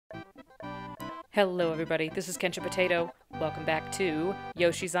Hello everybody, this is Kensha Potato. Welcome back to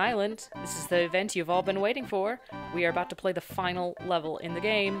Yoshi's Island. This is the event you've all been waiting for. We are about to play the final level in the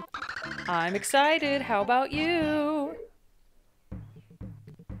game. I'm excited, how about you?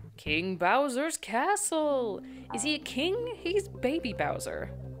 King Bowser's Castle! Is he a king? He's baby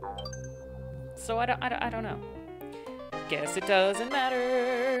Bowser. So I don't know. Guess it doesn't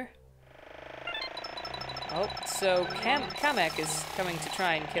matter. Oh, so Kamek is coming to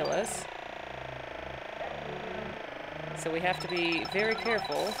try and kill us. So we have to be very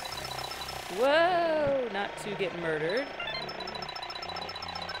careful. Whoa! Not to get murdered.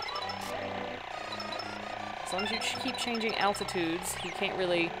 As long as you keep changing altitudes, you can't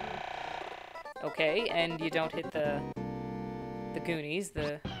really... Okay, and you don't hit the Goonies,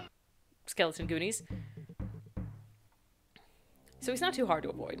 the skeleton Goonies. So he's not too hard to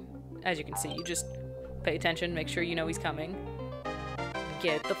avoid. As you can see, you just pay attention, make sure you know he's coming.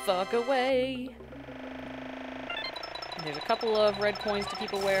 Get the fuck away! There's a couple of red coins to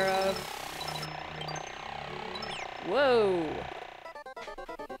keep aware of. Whoa!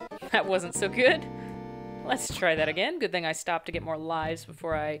 That wasn't so good. Let's try that again. Good thing I stopped to get more lives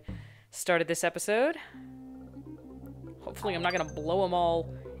before I started this episode. Hopefully I'm not gonna blow them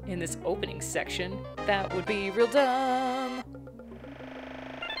all in this opening section. That would be real dumb.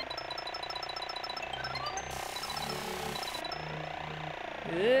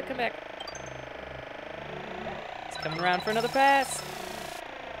 Come back. Coming around for another pass.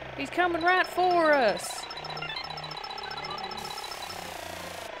 He's coming right for us.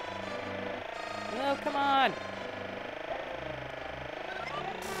 Oh, come on.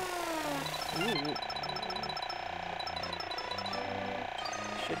 Ooh.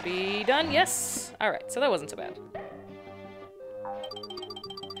 Should be done. Yes. All right. So that wasn't so bad.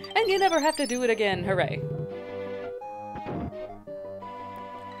 And you never have to do it again. Hooray.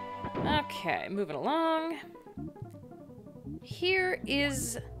 Okay, moving along. Here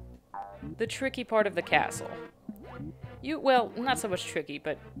is the tricky part of the castle. Well, not so much tricky,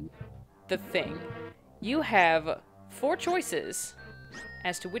 but the thing. You have 4 choices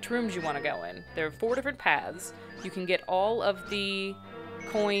as to which rooms you want to go in. There are 4 different paths. You can get all of the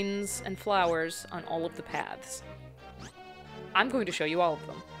coins and flowers on all of the paths. I'm going to show you all of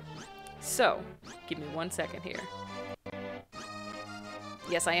them. So, give me 1 second here.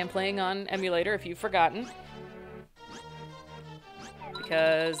 Yes, I am playing on emulator, if you've forgotten.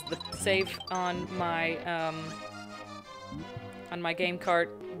 Because the save on my game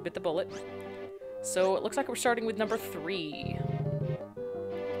cart bit the bullet. So it looks like we're starting with number 3.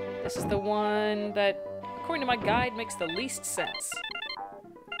 This is the one that, according to my guide, makes the least sense.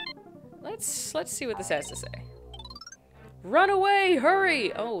 Let's see what this has to say. Run away!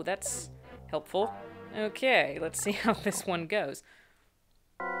 Hurry! Oh, that's helpful. Okay, let's see how this one goes.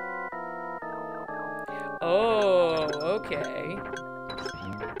 Oh, okay.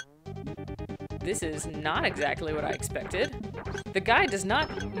 This is not exactly what I expected. The guide does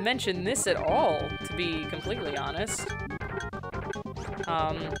not mention this at all, to be completely honest.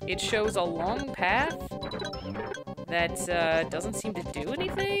 It shows a long path that doesn't seem to do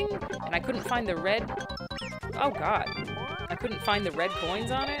anything, and I couldn't find the red... Oh god. I couldn't find the red coins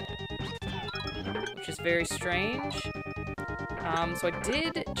on it, which is very strange. So I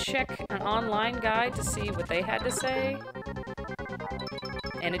did check an online guide to see what they had to say,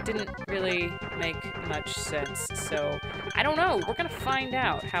 and it didn't really make much sense, so I don't know. We're gonna find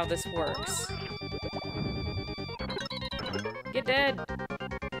out how this works. Get dead!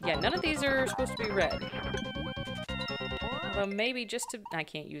 Yeah, none of these are supposed to be red. Although maybe just to... I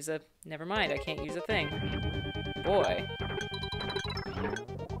can't use a... Never mind, I can't use a thing. Boy.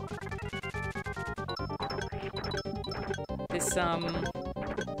 This, I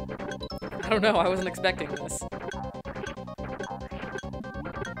don't know, I wasn't expecting this.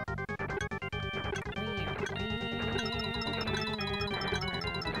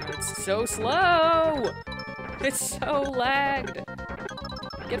 It's so slow! It's so lagged!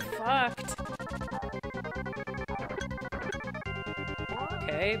 Get fucked!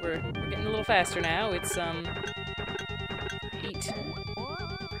 Okay, we're getting a little faster now. It's, eat.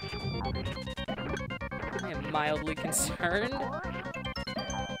 I am mildly concerned.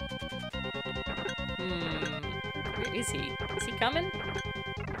 Where is he? Is he coming?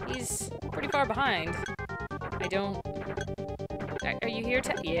 He's pretty far behind. I don't... Are you here,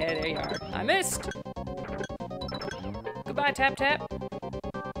 Tap? Yeah, there you are. I missed! Goodbye, Tap Tap.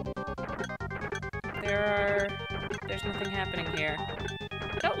 There's nothing happening here.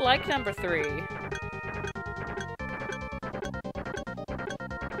 I don't like number 3.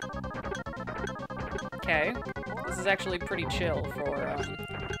 Okay. This is actually pretty chill for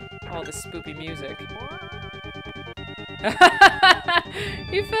all this spoopy music.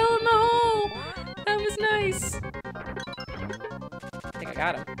 He fell in the hole! That was nice! I think I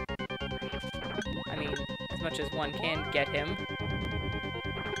got him. I mean, as much as one can get him.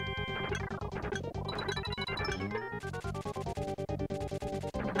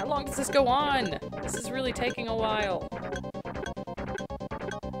 How long does this go on? This is really taking a while.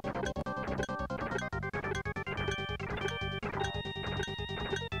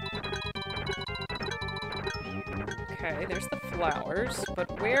 Okay, there's the flowers,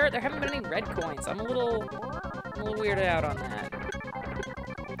 but where? There haven't been any red coins. I'm a little weirded out on that.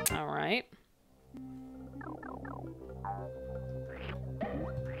 Alright.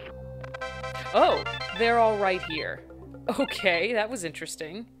 Oh, they're all right here. Okay, that was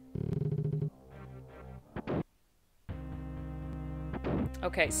interesting.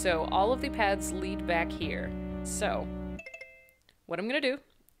 Okay, so all of the paths lead back here. So, what I'm going to do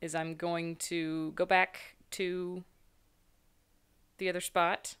is I'm going to go back to the other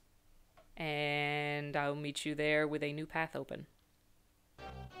spot, and I'll meet you there with a new path open.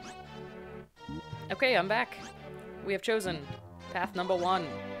 Okay, I'm back. We have chosen path number 1.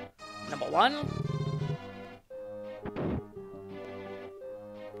 Number 1.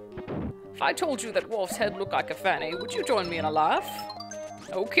 If I told you that Wolf's head looked like a fanny, would you join me in a laugh?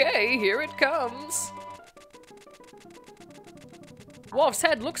 Okay, here it comes. Wolf's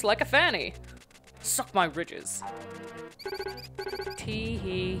head looks like a fanny. Suck my ridges.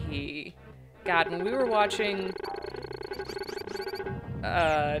 Tee-hee-hee. God, when we were watching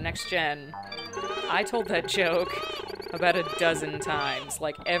Next Gen, I told that joke about a dozen times,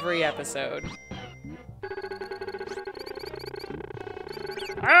 like every episode.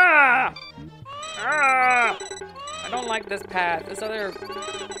 Ah! Ah! I don't like this path. This other...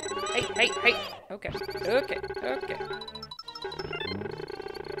 Hey, hey, hey! Okay, okay, okay.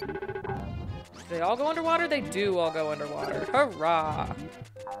 Do they all go underwater? They do all go underwater. Hurrah!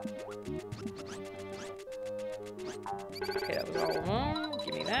 Okay, that was all of them.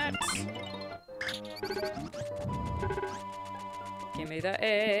 Give me that. Give me the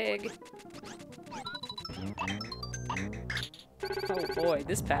egg. Oh boy,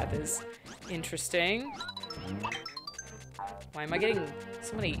 this path is interesting. Why am I getting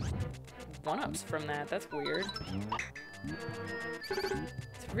so many one-ups from that? That's weird.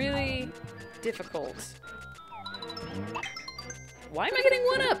 It's really difficult. Why am I getting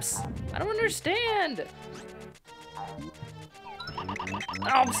one-ups? I don't understand. Oh,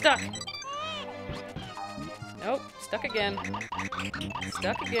 I'm stuck. Nope, stuck again.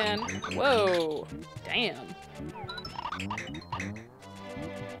 Stuck again. Whoa, damn.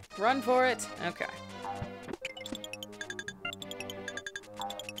 Run for it. Okay.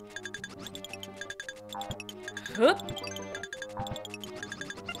 Hup.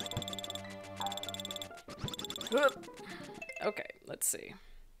 Hup. Okay, let's see.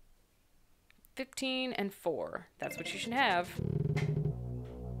 15 and 4. That's what you should have.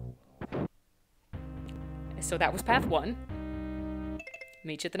 So that was path 1.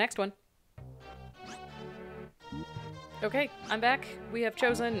 Meet you at the next one. Okay, I'm back. We have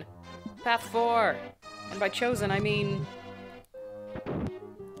chosen path 4. And by chosen, I mean...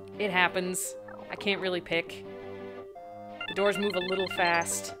 it happens. I can't really pick. The doors move a little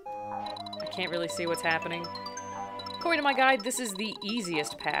fast. I can't really see what's happening. According to my guide, this is the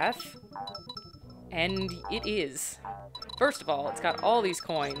easiest path. And it is. First of all, it's got all these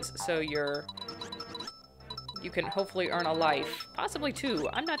coins, so you can hopefully earn a life. Possibly 2.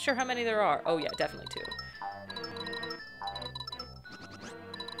 I'm not sure how many there are. Oh yeah, definitely 2.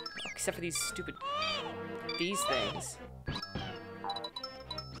 Except for these stupid... these things.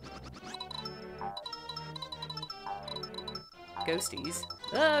 Ghosties.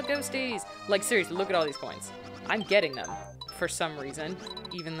 Oh, ghosties! Like, seriously, look at all these coins. I'm getting them, for some reason,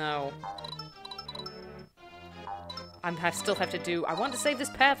 even though... I still have to do... I want to save this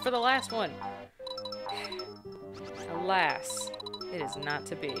path for the last one! Alas, it is not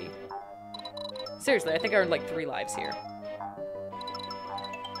to be. Seriously, I think I earned like 3 lives here.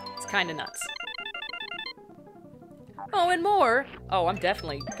 It's kinda nuts. Oh, and more! Oh, I'm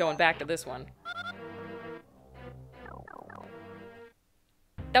definitely going back to this one.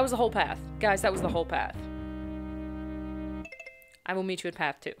 That was the whole path. Guys, that was the whole path. I will meet you at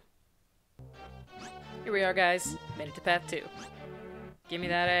path 2. Here we are, guys. Made it to path 2. Give me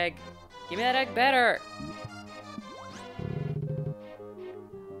that egg. Give me that egg better!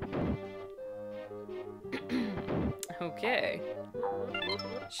 Okay.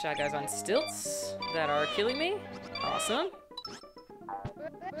 Shy guys on stilts that are killing me. Awesome.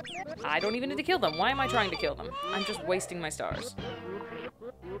 I don't even need to kill them. Why am I trying to kill them? I'm just wasting my stars.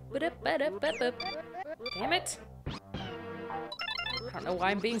 Damn it. I don't know why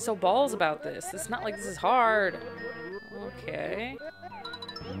I'm being so balls about this. It's not like this is hard. Okay.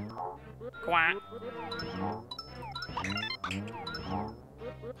 Quack.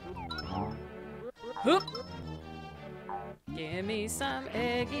 Hoop. Give me some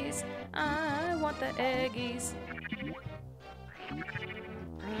eggies. I want the eggies.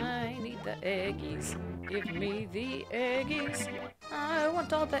 I need the eggies. Give me the eggies. I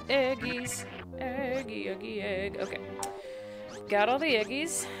want all the eggies. Eggy, eggy, egg. Okay. Got all the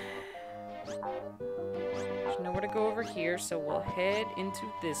eggies. There's nowhere to go over here, so we'll head into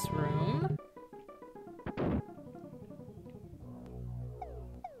this room.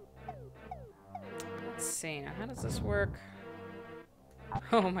 Let's see. Now, how does this work?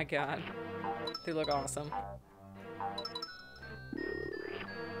 Oh my god. They look awesome.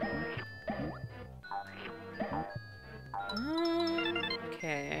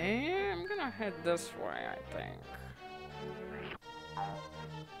 Okay, I'm gonna head this way, I think.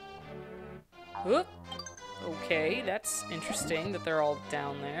 Oop. Okay, that's interesting that they're all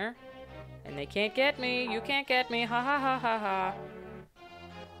down there. And they can't get me. You can't get me. Ha ha ha ha ha.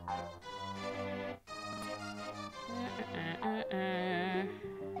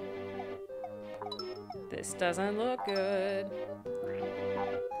 This doesn't look good.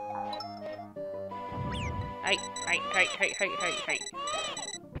 Hey, hey, hey, hey, hey, hey, hey.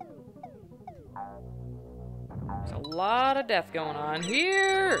 There's a lot of death going on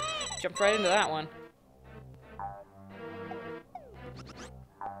here. Jumped right into that one.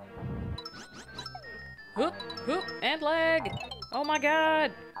 Whoop, whoop, and lag. Oh my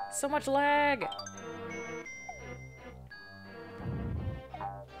god, so much lag.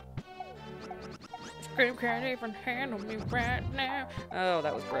 Scream can't even handle me right now. Oh,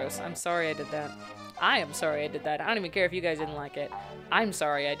 that was gross. I'm sorry I did that. I am sorry I did that. I don't even care if you guys didn't like it. I'm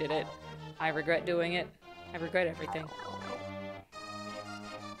sorry I did it. I regret doing it. I regret everything.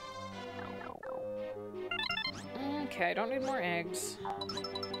 Okay, I don't need more eggs.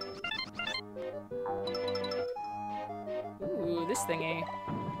 Ooh, this thingy.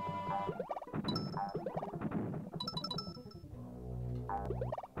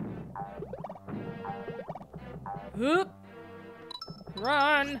 Whoop!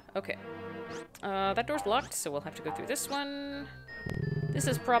 Run! Okay. That door's locked, so we'll have to go through this one. This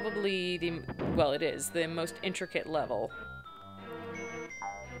is probably the... well, it is the most intricate level.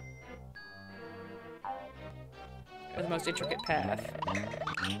 Or the most intricate path.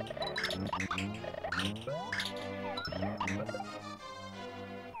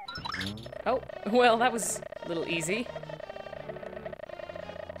 Oh, well, that was a little easy.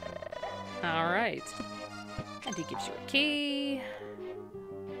 Alright. And he gives you a key.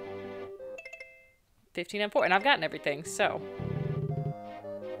 15 and 4, and I've gotten everything, so.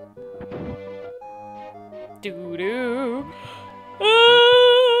 Doo-doo.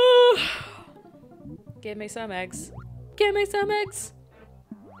 Give me some eggs. Give me some eggs.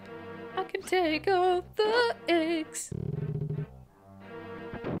 I can take all the eggs.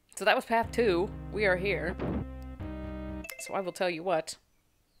 So that was path 2. We are here. So I will tell you what.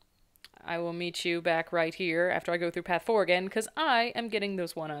 I will meet you back right here after I go through path 4 again, because I am getting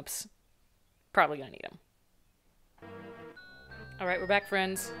those 1-ups. Probably gonna need them. Alright, we're back,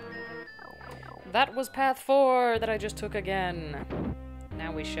 friends. That was path 4 that I just took again.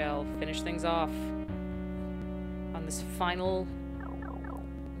 Now we shall finish things off on this final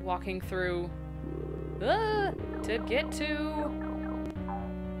walking through to get to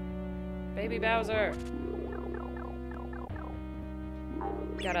Baby Bowser.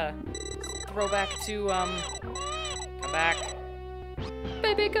 Gotta throw back to, come back.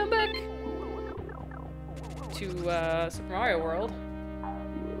 Baby, come back! To, Super Mario World,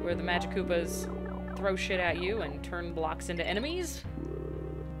 where the Magic Koopas throw shit at you and turn blocks into enemies.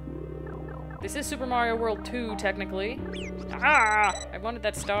 This is Super Mario World 2, technically. Ah! I wanted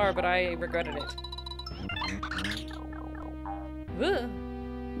that star, but I regretted it. Ugh.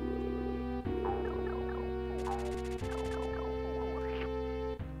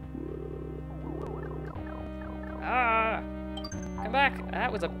 Ah! Come back!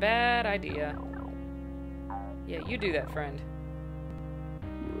 That was a bad idea. Yeah, you do that, friend.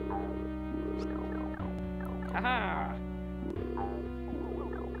 Haha!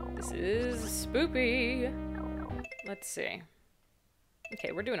 This is spoopy. Let's see.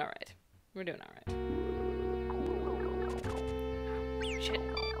 Okay, we're doing alright. We're doing alright. Shit.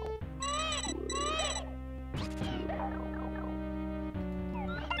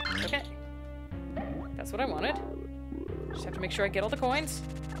 Okay. That's what I wanted. Just have to make sure I get all the coins.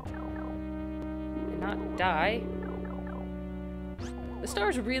 And not die. The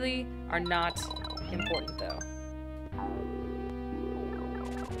stars really are not important, though.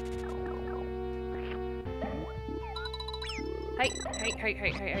 Hey,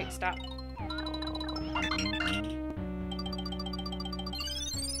 stop.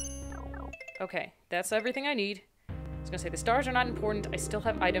 Okay, that's everything I need. I was gonna say, the stars are not important. I still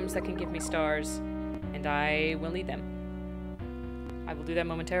have items that can give me stars, and I will need them. I will do that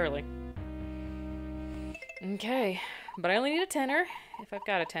momentarily. Okay, but I only need a tenner. If I've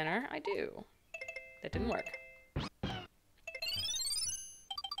got a tenner, I do. That didn't work.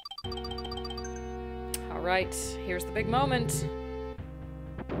 Alright, here's the big moment.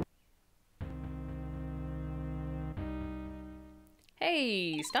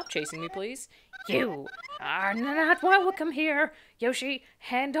 Hey, stop chasing me, please. You are not welcome here. Yoshi,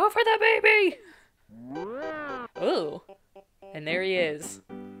 hand over the baby! Ooh. And there he is.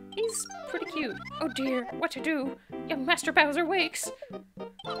 He's pretty cute. Oh dear, what to do? Young Master Bowser wakes.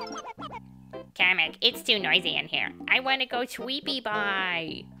 Kamek, it's too noisy in here. I want to go sweepy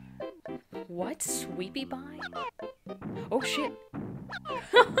by. What? Sweepy by? Oh shit.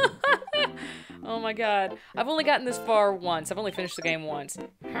 Oh my god. I've only gotten this far once. I've only finished the game once.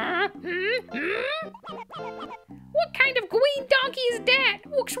 Huh? What kind of green donkey is that?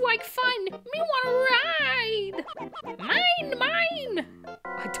 Looks like fun. Me wanna ride. Mine.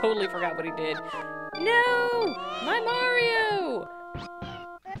 I totally forgot what he did. No! My Mario!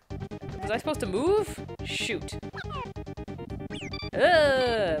 Was I supposed to move? Shoot.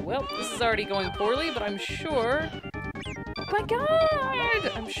 Well, this is already going poorly, but I'm sure... Oh my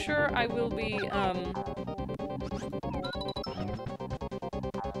god! I'm sure I will be,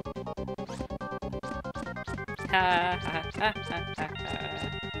 Ha ha ha ha ha ha.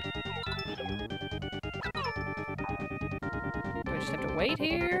 Do I just have to wait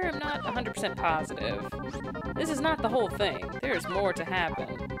here? I'm not 100% positive. This is not the whole thing. There's more to happen.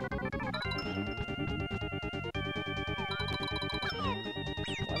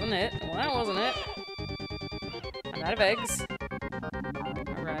 Wasn't it? Well, that wasn't it. I'm out of eggs.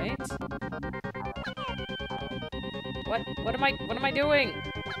 Alright. What am I doing?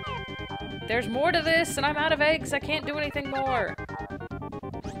 There's more to this, and I'm out of eggs. I can't do anything more.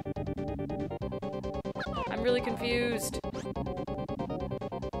 I'm really confused.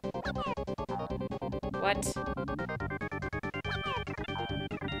 What?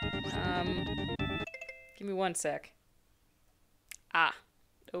 Give me one sec. Ah,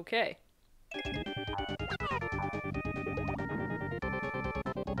 okay.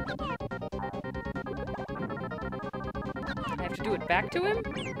 I have to do it back to him?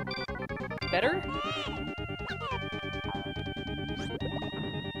 Better?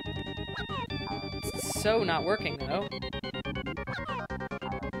 It's so not working, though.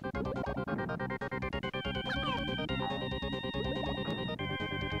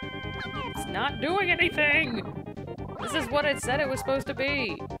 It's not doing anything! This is what it said it was supposed to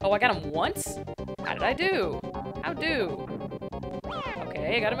be. Oh, I got him once? How did I do? How do?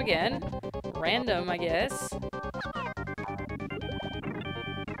 Okay, I got him again. Random, I guess.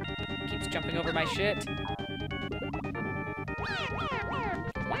 Keeps jumping over my shit.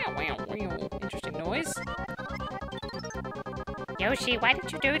 Wow, wow, wow. Interesting noise. Yoshi, why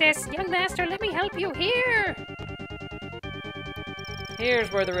did you do this? Young master, let me help you here.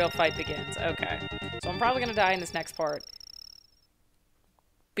 Here's where the real fight begins. Okay. So I'm probably gonna die in this next part.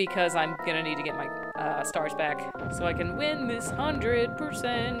 Because I'm gonna need to get my stars back. So I can win this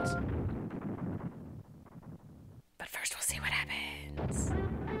 100%. But first we'll see what happens.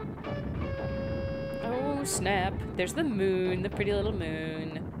 Oh, snap. There's the moon, the pretty little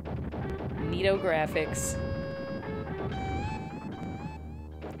moon. Neato graphics.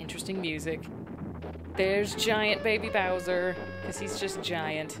 Interesting music. There's giant baby Bowser, because he's just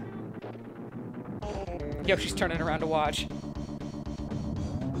giant. Yoshi's turning around to watch.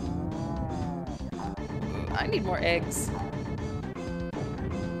 I need more eggs.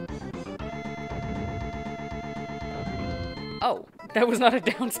 Oh, that was not a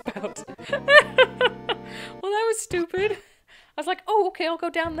downspout. Well, that was stupid. I was like, oh, okay, I'll go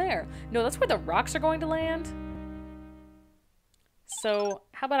down there. No, that's where the rocks are going to land. So,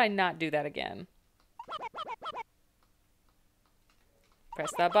 how about I not do that again?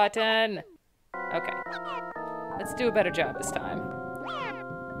 Press that button. Okay. Let's do a better job this time.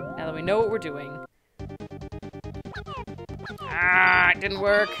 Now that we know what we're doing. Ah, it didn't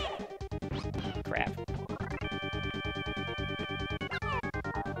work. Crap.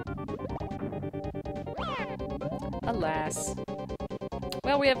 Alas.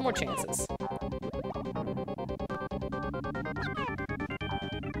 Well, we have more chances.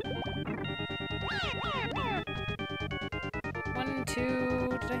 1, 2,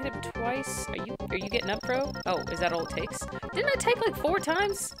 hit him twice? Are you getting up, Pro? Oh, is that all it takes? Didn't I take like 4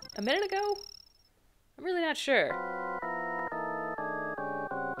 times a minute ago? I'm really not sure.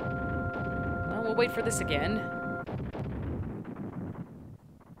 Well, we'll wait for this again.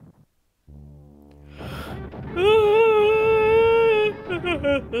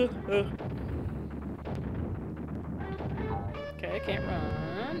 Okay, I can't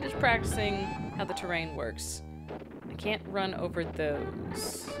run. Just practicing how the terrain works. I can't run over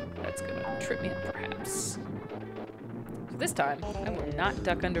those. That's gonna trip me up, perhaps. So this time, I will not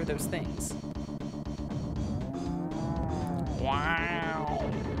duck under those things. Wow.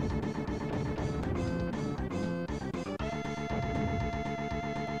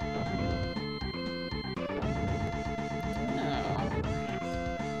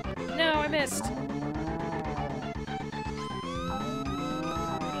 No, I missed.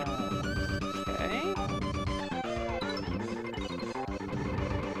 Okay.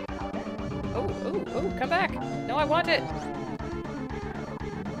 Oh, come back. No, I want it.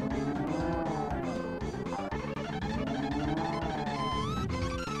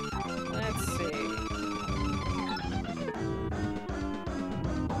 Let's see.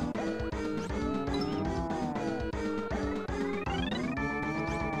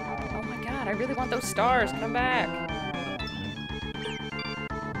 Oh my god, I really want those stars. Come back.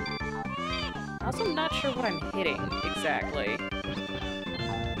 Also, I'm not sure what I'm hitting exactly.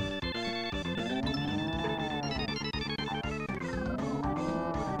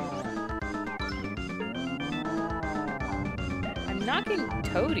 I'm knocking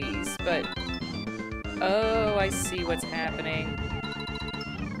toadies, but... Oh, I see what's happening.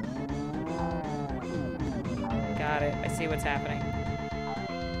 Got it. I see what's happening.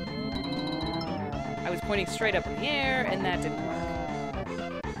 I was pointing straight up in the air, and that didn't work.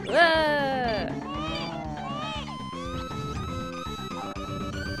 Ah!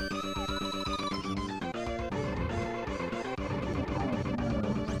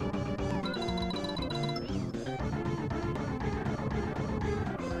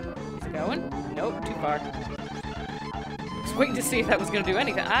 Is it going? Nope, too far. I was waiting to see if that was going to do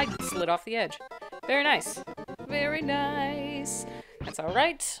anything. I slid off the edge. Very nice. Very nice. That's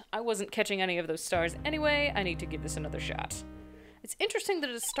alright. I wasn't catching any of those stars anyway. I need to give this another shot. It's interesting that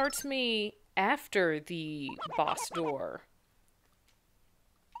it starts me after the boss door.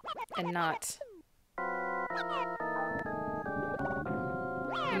 And not...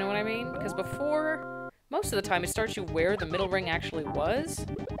 You know what I mean? Because before, most of the time it starts you where the middle ring actually was.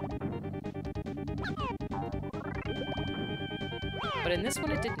 But in this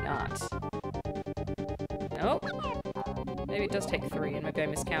one it did not. Nope. Maybe it does take 3 and maybe I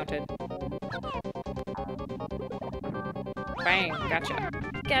miscounted. Bang, gotcha.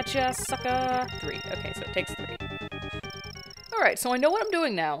 Gotcha, sucker! 3. Okay, so it takes 3. Alright, so I know what I'm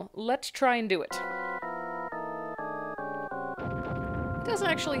doing now. Let's try and do it. It doesn't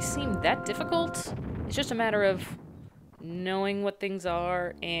actually seem that difficult. It's just a matter of knowing what things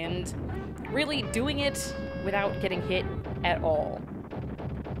are and really doing it without getting hit at all.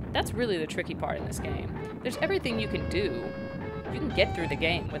 That's really the tricky part in this game. There's everything you can do. You can get through the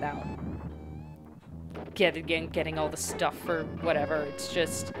game without getting all the stuff or whatever. It's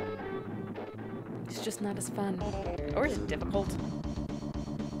just not as fun. Or is it difficult?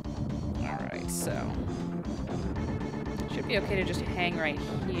 Alright, so... Should be okay to just hang right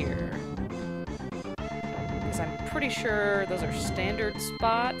here. Because I'm pretty sure those are standard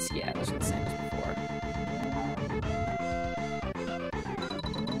spots. Yeah, those are the same as before.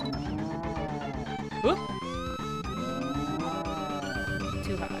 Whoop!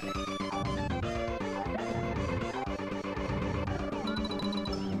 Too high.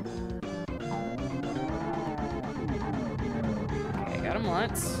 Okay, got him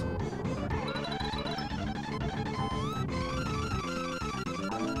once.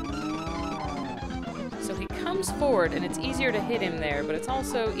 So he comes forward, and it's easier to hit him there, but it's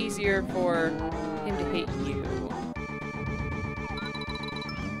also easier for him to hit you.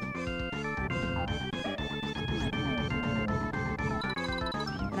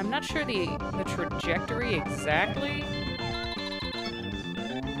 And I'm not sure the trajectory exactly.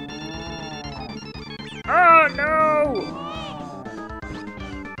 Oh, no!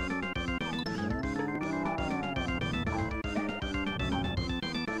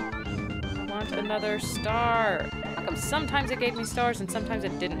 Another star. How come sometimes it gave me stars and sometimes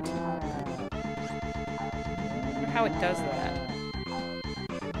it didn't? I wonder how it does that.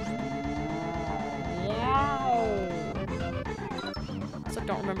 Wow. Also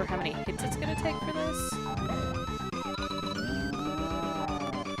don't remember how many hits it's gonna take for this.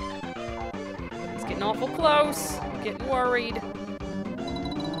 It's getting awful close. I'm getting worried.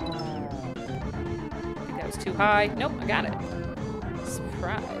 it's too high. Nope, I got it.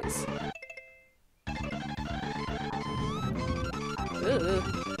 Surprise. Ugh.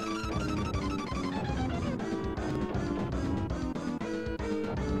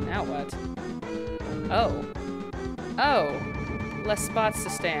 Now what? Oh. Oh. Less spots to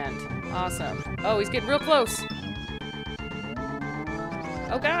stand. Awesome. Oh, he's getting real close.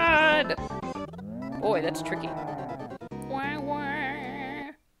 Oh, God! Boy, that's tricky. Wah, wah.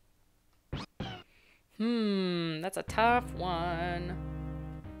 That's a tough one.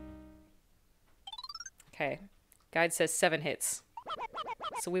 Okay. Guide says 7 hits.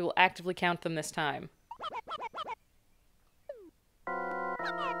 So we will actively count them this time.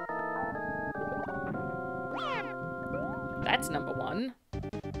 That's number 1.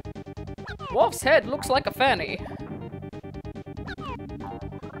 Wolf's head looks like a fanny.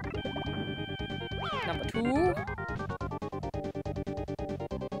 Number 2.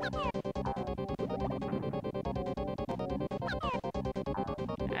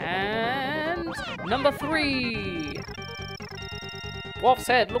 And number 3. Wolf's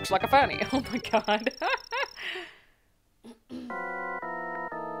head looks like a fanny. Oh my god.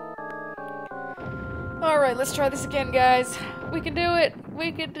 Alright, let's try this again, guys. We can do it.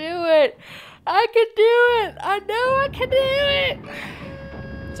 We can do it. I can do it. I know I can do it.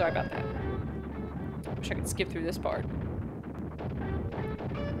 Sorry about that. Wish I could skip through this part.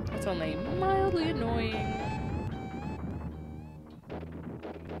 It's only mildly annoying.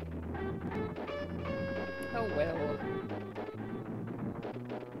 Oh well.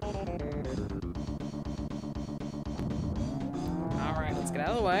 Alright, let's get out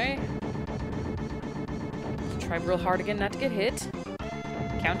of the way. Try real hard again not to get hit.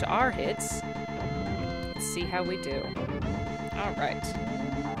 Count our hits. Let's see how we do. Alright.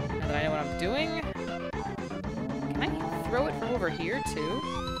 Now that I know what I'm doing, can I throw it from over here too?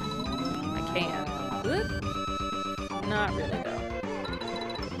 I can. Whoop. Not really though.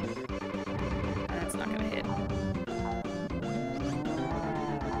 That's not gonna hit.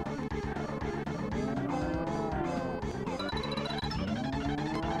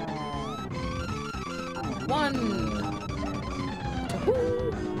 One, 2,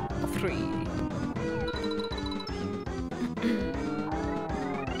 3.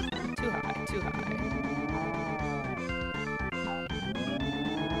 Too high, too high.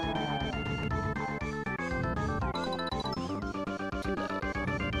 Too low.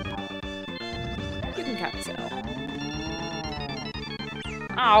 You can kind of tell.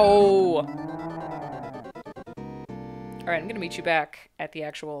 Ow! Alright, I'm gonna meet you back at the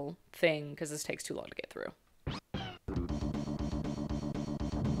actual thing, because this takes too long to get through.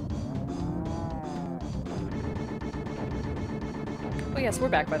 Oh yes, we're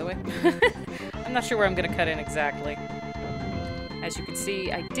back, by the way. I'm not sure where I'm gonna cut in exactly. As you can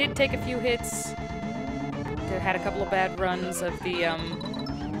see, I did take a few hits. I had a couple of bad runs of the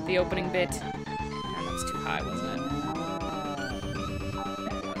opening bit. That was too high, wasn't it?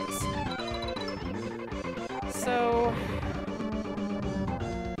 It was. So...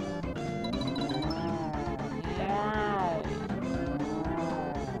 wow.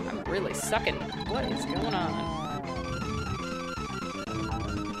 I'm really sucking. What is going on?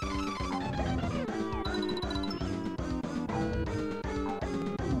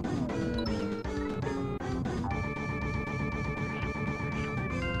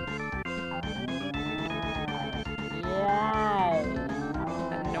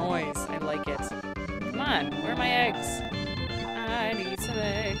 Where are my eggs? I need some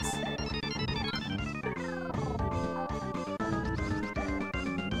eggs.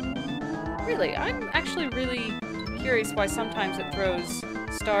 Really, I'm actually really curious why sometimes it throws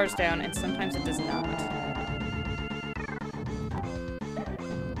stars down and sometimes it does not.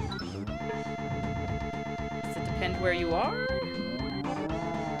 Does it depend where you are?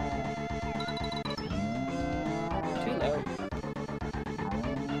 Too low.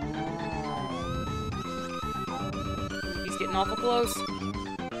 Getting awful close.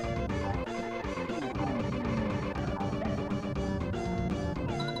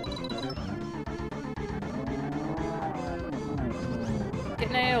 Get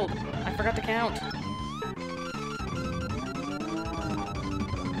nailed. I forgot to count.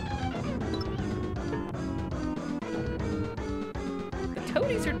 The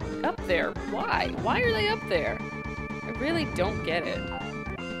toadies are up there. Why? Why are they up there? I really don't get it.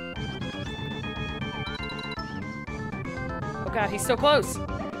 Oh god, he's so close!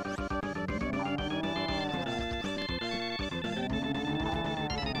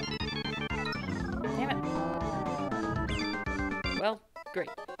 Damn it. Well, great.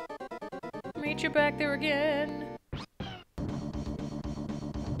 Meet you back there again.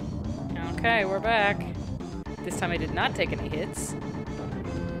 Okay, we're back. This time I did not take any hits.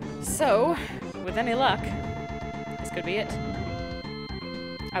 So, with any luck, this could be it.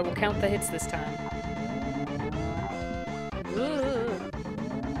 I will count the hits this time. Ugh.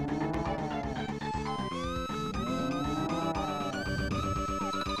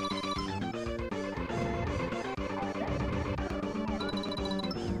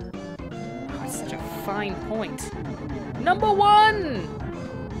 Oh, it's such a fine point. Number 1!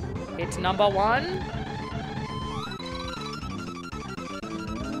 Hit number 1.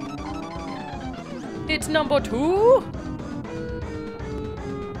 Hit number 2.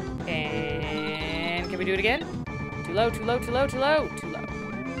 And can we do it again? Too low, too low, too low, too low, too low.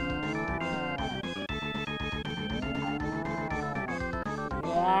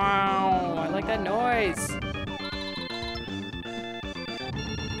 Wow, I like that noise.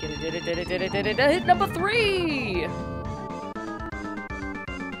 Did it. Hit number 3.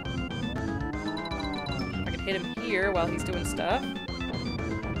 I can hit him here while he's doing stuff.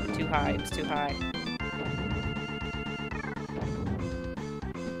 Too high, it was too high.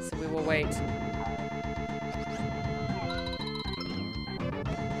 So we will wait.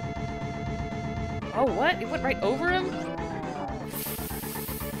 Oh, what? It went right over him?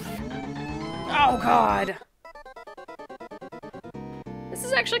 Oh, God! This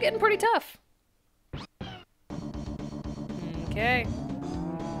is actually getting pretty tough. Okay.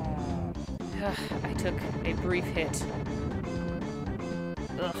 I took a brief hit.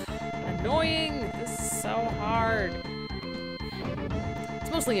 Ugh. Annoying! This is so hard.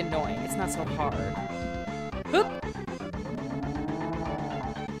 It's mostly annoying. It's not so hard. Hoop!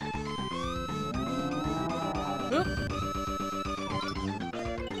 Hoop!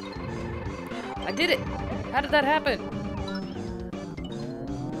 I did it! How did that happen?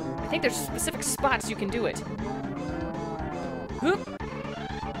 I think there's specific spots you can do it. Hoop!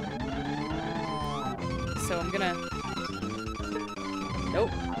 So I'm gonna...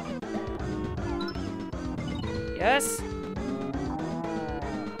 Nope. Yes!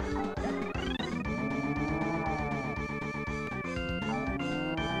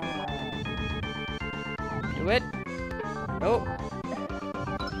 Do it. Nope.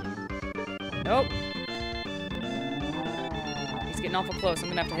 Nope. He's getting awful close. I'm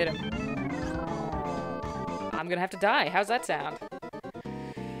gonna have to hit him. I'm gonna have to die. How's that sound?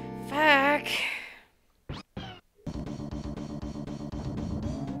 Fuck.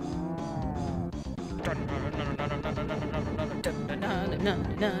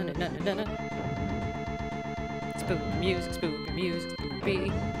 Spooky music, spooky music,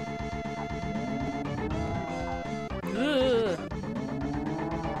 spooky. Ugh.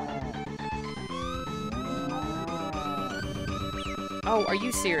 Oh, are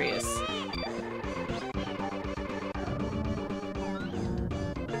you serious?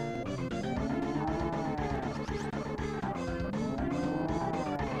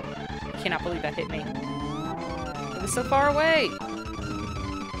 I cannot believe that hit me. It was so far away.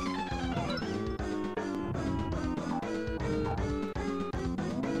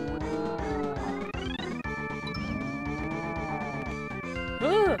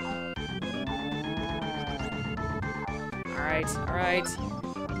 Alright.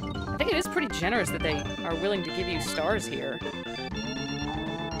 I think it is pretty generous that they are willing to give you stars here.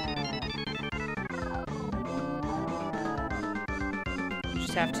 You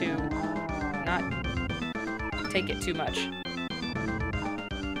just have to not take it too much.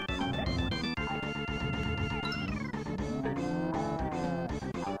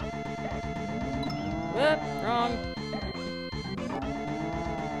 Whoop, wrong.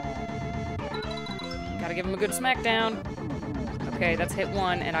 Gotta give him a good smackdown. Okay, that's hit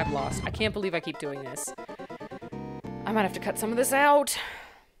 1, and I've lost. I can't believe I keep doing this. I might have to cut some of this out.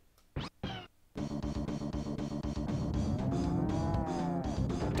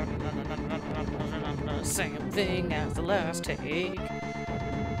 Same thing as the last take.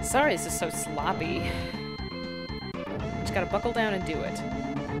 Sorry this is so sloppy. Just gotta buckle down and do it.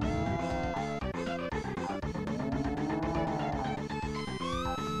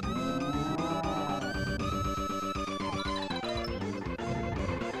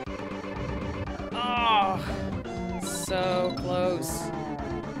 So close.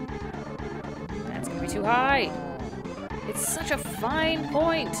 That's gonna be too high. It's such a fine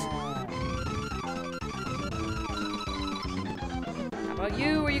point. How about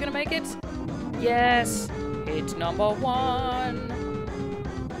you? Are you gonna make it? Yes. Hit number 1.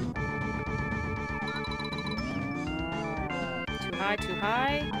 Too high, too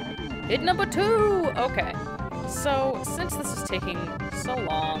high. Hit number 2. Okay. So, since this is taking so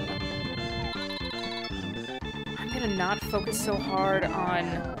long, I'm gonna not focus so hard on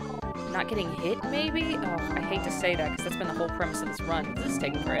not getting hit, maybe? Oh, I hate to say that, because that's been the whole premise of this run. This is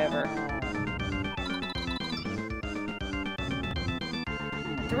taking forever.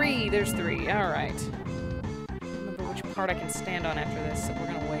 3! There's 3. Alright. Remember which part I can stand on after this, so we're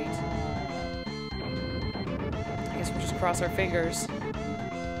gonna wait. I guess we'll just cross our fingers.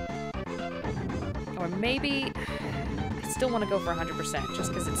 Or maybe... I still want to go for 100%,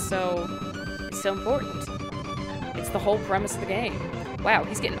 just because it's so important. It's the whole premise of the game. Wow,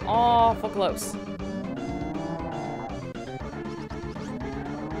 he's getting awful close.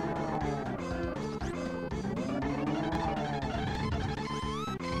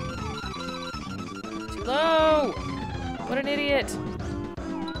 Too low! What an idiot! Too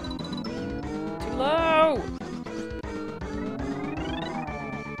low!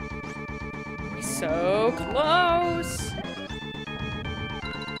 He's so close!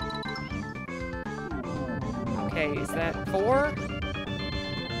 Okay, is that 4?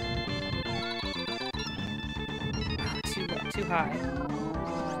 Oh, too high.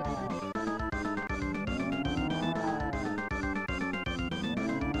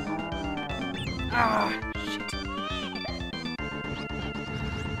 Ah, shit.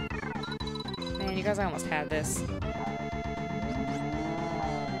 Man, you guys, I almost had this. Oh,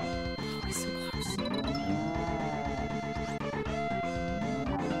 he's so close.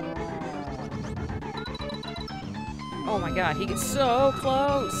 Oh my god, he gets so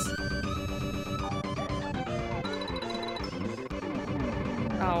close!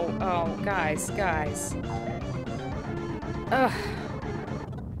 Oh, guys. Ugh.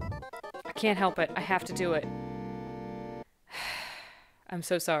 I can't help it. I have to do it. I'm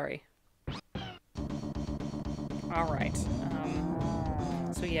so sorry. Alright.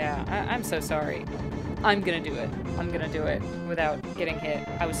 So yeah, I'm so sorry. I'm gonna do it. I'm gonna do it without getting hit.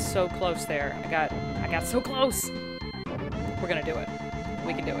 I was so close there. I got so close! We're gonna do it.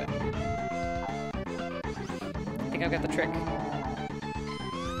 We can do it. I think I've got the trick.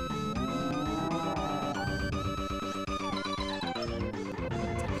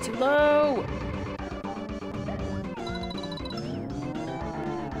 Too low!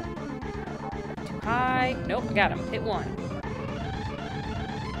 Too high. Nope, I got him. Hit 1.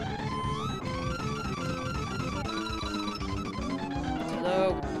 Too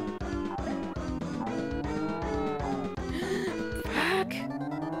low. Fuck!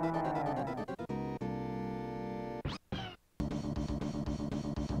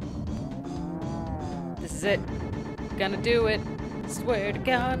 This is it. Gonna do it. Swear to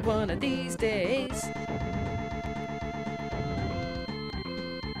God, one of these days.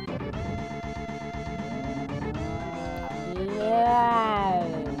 Wow.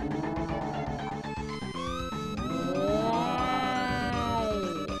 Wow.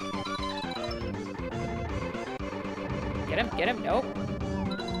 Get him. Nope.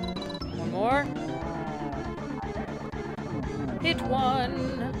 One more. Hit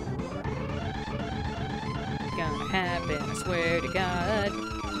 1. Gonna happen, I swear to God.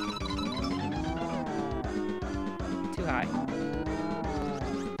 Too high.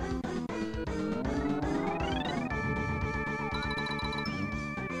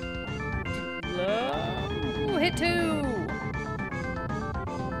 Too low. Hit 2.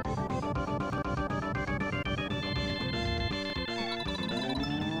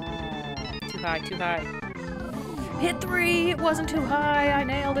 Too high. Hit 3. It wasn't too high. I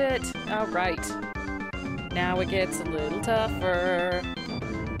nailed it. All right. Now it gets a little tougher.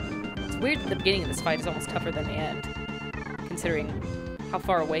 It's weird that the beginning of this fight is almost tougher than the end. Considering how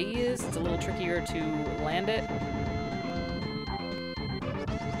far away he is, it's a little trickier to land it.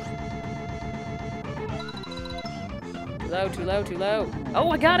 Too low. Oh,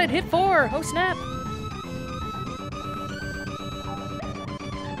 I got it! Hit 4! Oh, snap!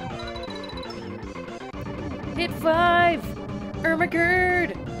 Hit 5!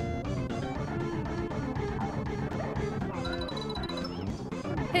 Ermagerd!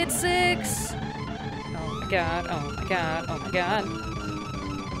 Hit 6! Oh my god.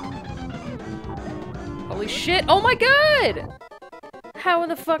 Holy shit! Oh my god! How in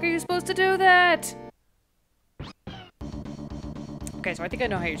the fuck are you supposed to do that? Okay, so I think I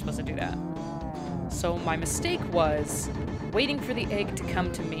know how you're supposed to do that. So my mistake was waiting for the egg to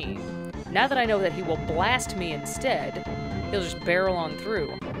come to me. Now that I know that he will blast me instead, he'll just barrel on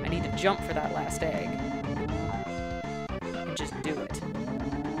through. I need to jump for that last egg. And just do it.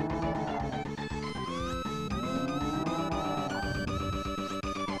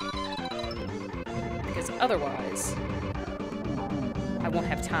 Because otherwise, I won't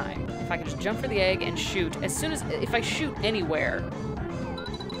have time. If I can just jump for the egg and shoot, if I shoot anywhere,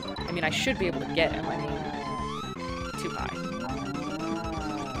 I mean, I should be able to get him. I mean, too high.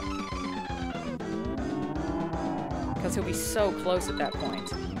 Because he'll be so close at that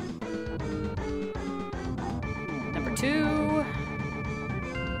point. Number 2.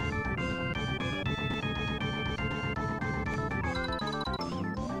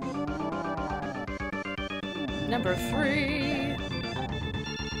 Number 3.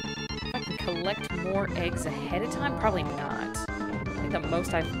 If I can collect more eggs ahead of time? Probably not. I think the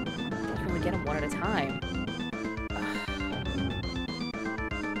most I can only get them one at a time.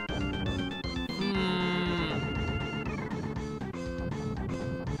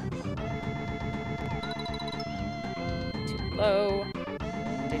 Too low.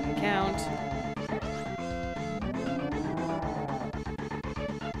 Didn't count.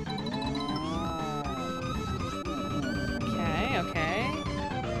 Okay.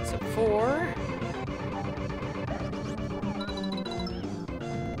 So 4.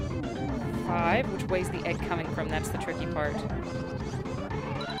 5. Which way's the egg coming from? That's the tricky part.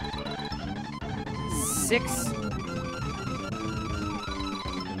 6.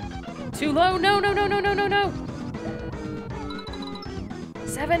 Too low. No.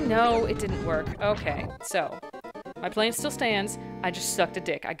 7. No, it didn't work. Okay, so my plan still stands. I just sucked a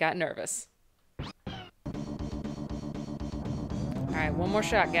dick. I got nervous. Alright, one more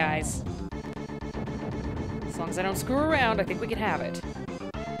shot, guys. As long as I don't screw around, I think we can have it.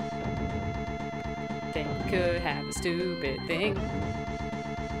 Think we could have a stupid thing.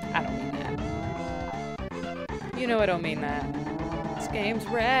 I don't mean that. You know I don't mean that. This game's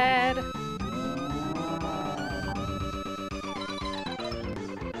rad.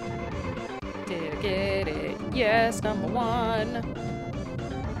 Did I get it? Yes, number 1.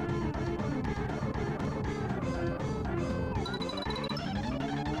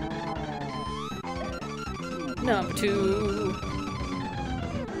 Number 2.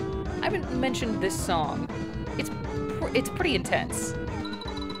 I haven't mentioned this song. It's pretty intense.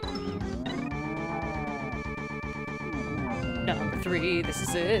 Number 3, this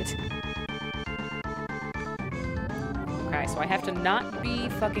is it. Okay, so I have to not be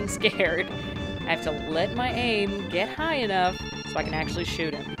fucking scared. I have to let my aim get high enough so I can actually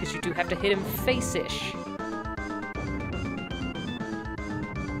shoot him, because you do have to hit him face-ish.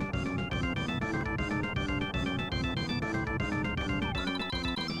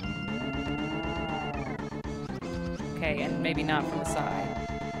 Okay, and maybe not from the side.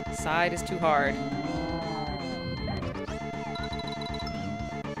 The side is too hard.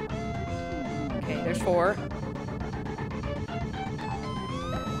 Okay, there's 4.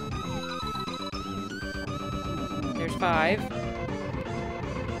 There's 5.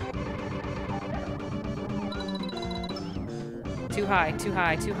 Too high.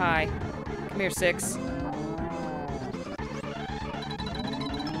 Come here, 6.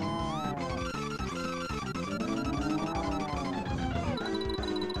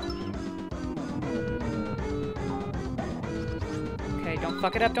 Okay, don't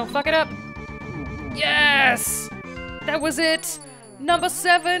fuck it up. Yes! That was it! Number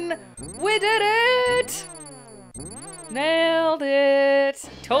 7! We did it! Nailed it!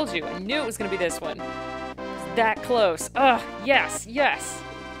 Told you, I knew it was gonna be this one. It's that close. Ugh, yes!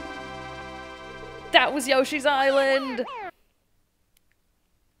 That was Yoshi's Island!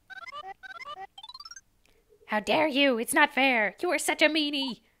 How dare you? It's not fair. You are such a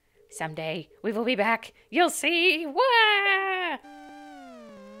meanie. Someday we will be back. You'll see. Wah!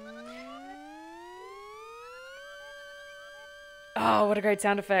 Oh, what a great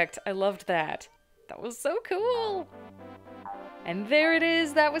sound effect. I loved that. That was so cool. And there it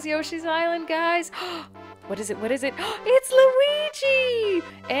is. That was Yoshi's Island, guys. What is it? It's Luigi!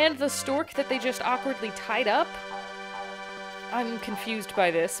 And the stork that they just awkwardly tied up. I'm confused by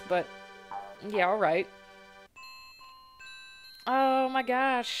this, but yeah, alright. Oh my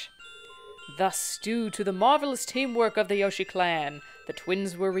gosh. Thus, due to the marvelous teamwork of the Yoshi clan, the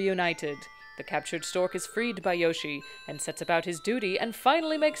twins were reunited. The captured stork is freed by Yoshi and sets about his duty and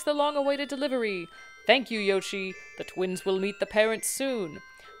finally makes the long-awaited delivery. Thank you, Yoshi. The twins will meet the parents soon.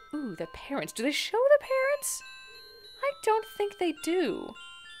 Ooh, the parents. Do they show the parents? I don't think they do.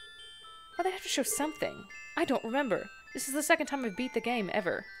 Well, they have to show something. I don't remember. This is the second time I've beat the game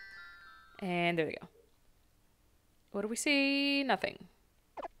ever. And there they go. What do we see? Nothing.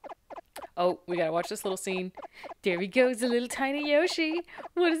 Oh, we gotta watch this little scene. There he goes, the little tiny Yoshi.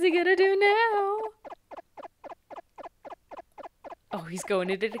 What is he gonna do now? Oh, he's going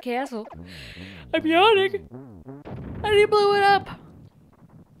into the castle. I'm yawning. And he blew it up.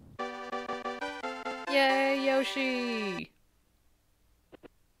 Yay, Yoshi.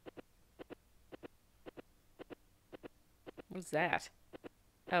 What's that?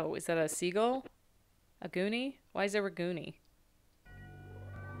 Oh, is that a seagull? A goonie? Why is there a goonie?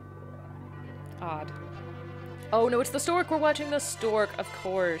 Odd. Oh no, it's the stork! We're watching the stork, of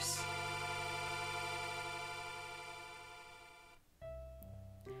course.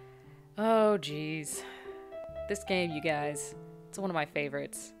 Oh, jeez. This game, you guys, it's one of my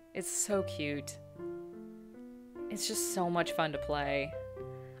favorites. It's so cute. It's just so much fun to play.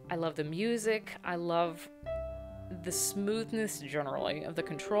 I love the music. I love the smoothness, generally, of the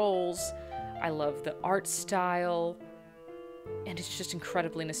controls. I love the art style. And it's just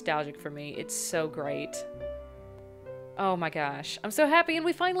incredibly nostalgic for me. It's so great. Oh my gosh. I'm so happy, and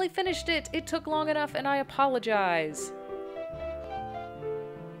we finally finished it! It took long enough, and I apologize.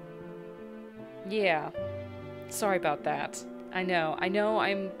 Yeah. Sorry about that. I know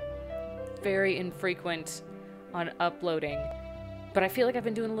I'm very infrequent on uploading, but I feel like I've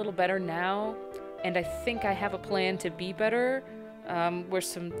been doing a little better now, and I think I have a plan to be better.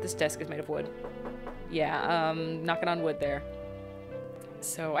 This desk is made of wood. Yeah, knocking on wood there.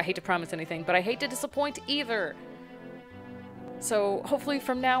 So I hate to promise anything, but I hate to disappoint either. So hopefully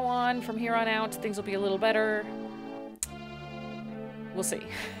from now on, from here on out, things will be a little better. We'll see.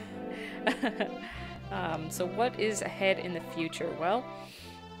 So what is ahead in the future? Well,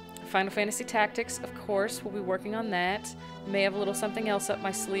 Final Fantasy Tactics, of course, we'll be working on that. May have a little something else up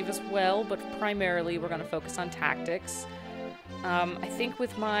my sleeve as well, but primarily we're going to focus on Tactics. I think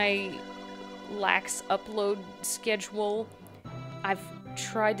with my lax upload schedule, I've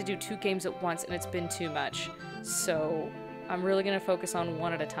tried to do 2 games at once and it's been too much. So I'm really going to focus on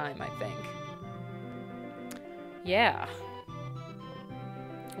one at a time, I think. Yeah.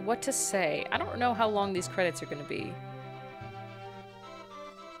 What to say? I don't know how long these credits are going to be.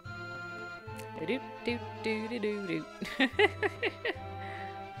 Do-do-do-do-do-do.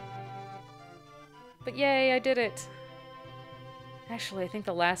 But yay, I did it. Actually, I think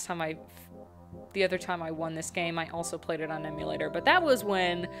the other time I won this game, I also played it on emulator. But that was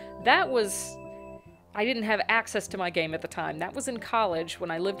when, I didn't have access to my game at the time. That was in college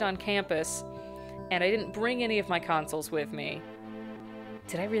when I lived on campus, and I didn't bring any of my consoles with me.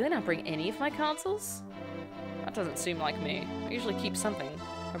 Did I really not bring any of my consoles? That doesn't seem like me. I usually keep something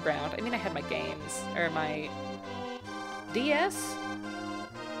around. I mean, I had my games, or my DS?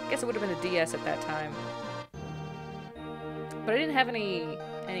 I guess it would have been a DS at that time. But I didn't have any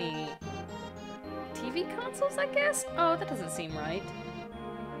TV consoles, I guess? Oh, that doesn't seem right.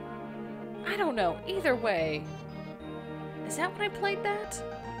 I don't know. Either way. Is that when I played that?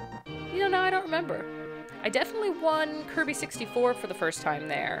 You know, now I don't remember. I definitely won Kirby 64 for the first time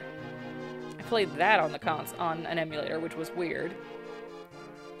there. I played that on on an emulator, which was weird.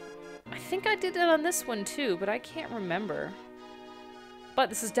 I think I did it on this one too, but I can't remember. But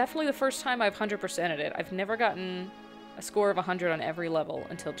this is definitely the first time I've 100%ed it. I've never gotten a score of 100 on every level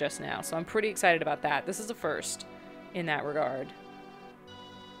until just now, so I'm pretty excited about that. This is a first in that regard.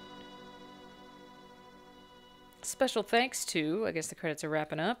 Special thanks to, I guess the credits are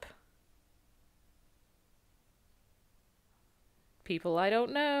wrapping up, people I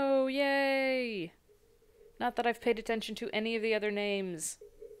don't know. Yay! Not that I've paid attention to any of the other names.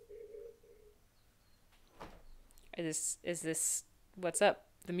 Is this what's up?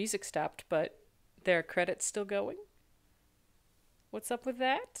 The music stopped, but there are credits still going? What's up with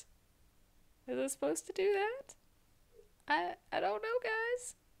that? Is it supposed to do that? I don't know,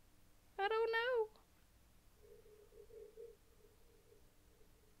 guys. I don't know.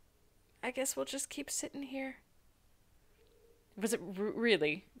 I guess we'll just keep sitting here. Was it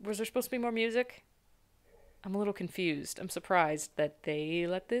really? Was there supposed to be more music? I'm a little confused. I'm surprised that they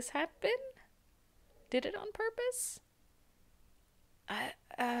let this happen. Did it on purpose? I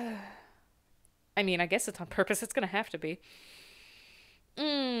mean, I guess it's on purpose. It's gonna have to be.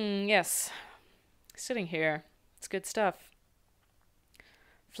 Yes. Sitting here. It's good stuff.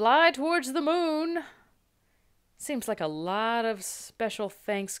 Fly towards the moon. Seems like a lot of special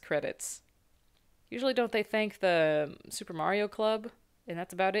thanks credits. Usually don't they thank the Super Mario Club? And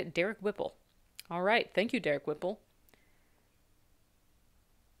that's about it. Derek Whipple. All right. Thank you, Derek Whipple.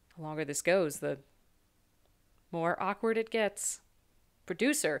 The longer this goes, the more awkward it gets.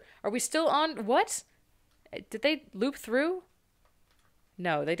 Producer. Are we still on? What? Did they loop through?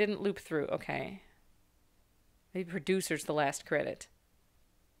 No, they didn't loop through. Okay. Maybe producer's the last credit.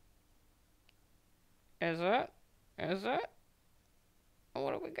 Is it? Is it?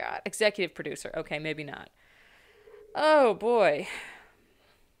 What do we got? Executive producer. Okay, maybe not. Oh, boy.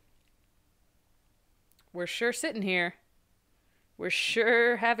 We're sure sitting here. We're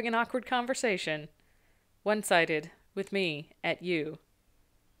sure having an awkward conversation. One-sided with me at you.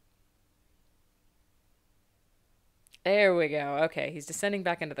 There we go. Okay, he's descending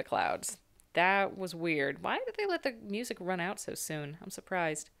back into the clouds. That was weird. Why did they let the music run out so soon? I'm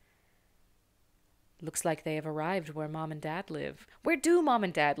surprised. Looks like they have arrived where Mom and Dad live. Where do Mom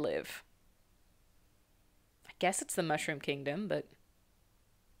and Dad live? I guess it's the Mushroom Kingdom, but...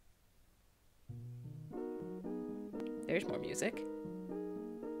 There's more music.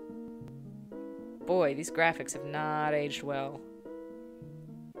 Boy, these graphics have not aged well.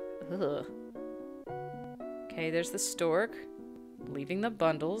 Ugh. Okay, there's the stork leaving the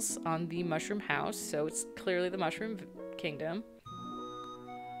bundles on the mushroom house, so it's clearly the Mushroom Kingdom.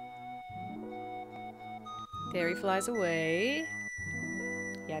 There he flies away.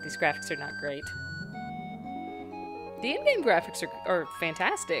 Yeah, these graphics are not great. The in-game graphics are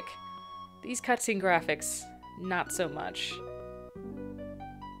fantastic. These cutscene graphics, not so much.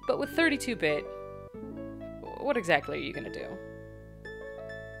 But with 32-bit, what exactly are you gonna do?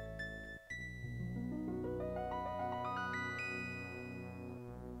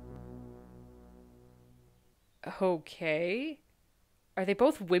 Okay. Are they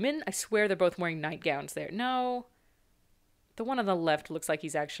both women? I swear they're both wearing nightgowns there. No. The one on the left looks like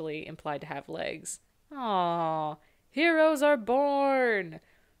he's actually implied to have legs. Aww. Heroes are born!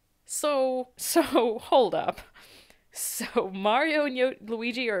 So, hold up. So, Mario and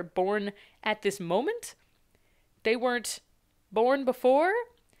Luigi are born at this moment? They weren't born before?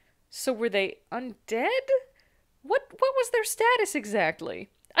 So were they undead? What was their status exactly?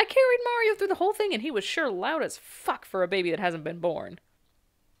 I carried Mario through the whole thing and he was sure loud as fuck for a baby that hasn't been born.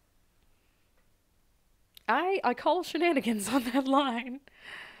 I call shenanigans on that line.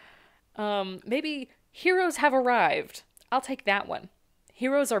 Maybe heroes have arrived. I'll take that one.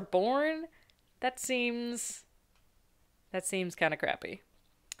 Heroes are born? That seems kind of crappy.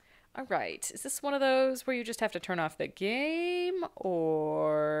 Alright, is this one of those where you just have to turn off the game?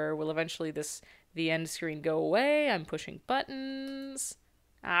 Or will eventually the end screen go away? I'm pushing buttons.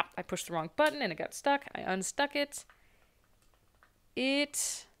 Ah, I pushed the wrong button and it got stuck. I unstuck it.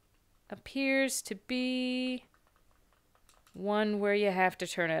 It appears to be one where you have to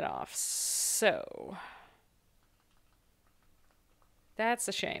turn it off. So, that's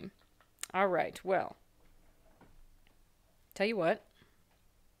a shame. Alright, well. Tell you what.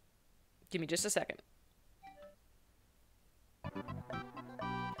 Give me just a second.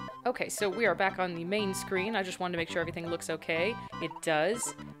 Okay, so we are back on the main screen. I just wanted to make sure everything looks okay. It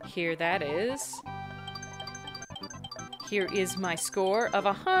does. Here that is. Here is my score of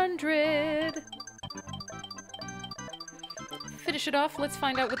 100. Finish it off. Let's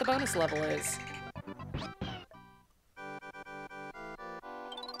find out what the bonus level is.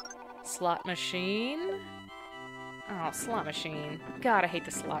 Slot machine. Oh, slot machine. God, I hate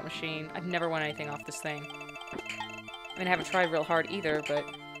the slot machine. I've never won anything off this thing. I mean, I haven't tried real hard either, but...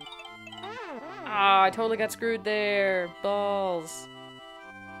 Ah, I totally got screwed there. Balls.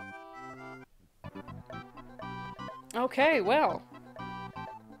 Okay, well.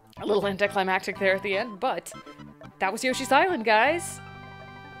 A little anticlimactic there at the end, but... That was Yoshi's Island, guys.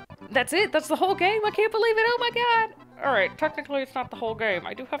 That's it. That's the whole game. I can't believe it. Oh my god. Alright, technically it's not the whole game.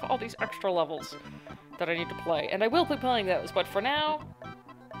 I do have all these extra levels that I need to play. And I will be playing those, but for now,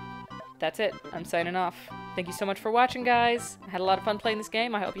 that's it. I'm signing off. Thank you so much for watching, guys. I had a lot of fun playing this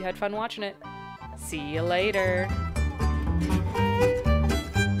game. I hope you had fun watching it. See you later.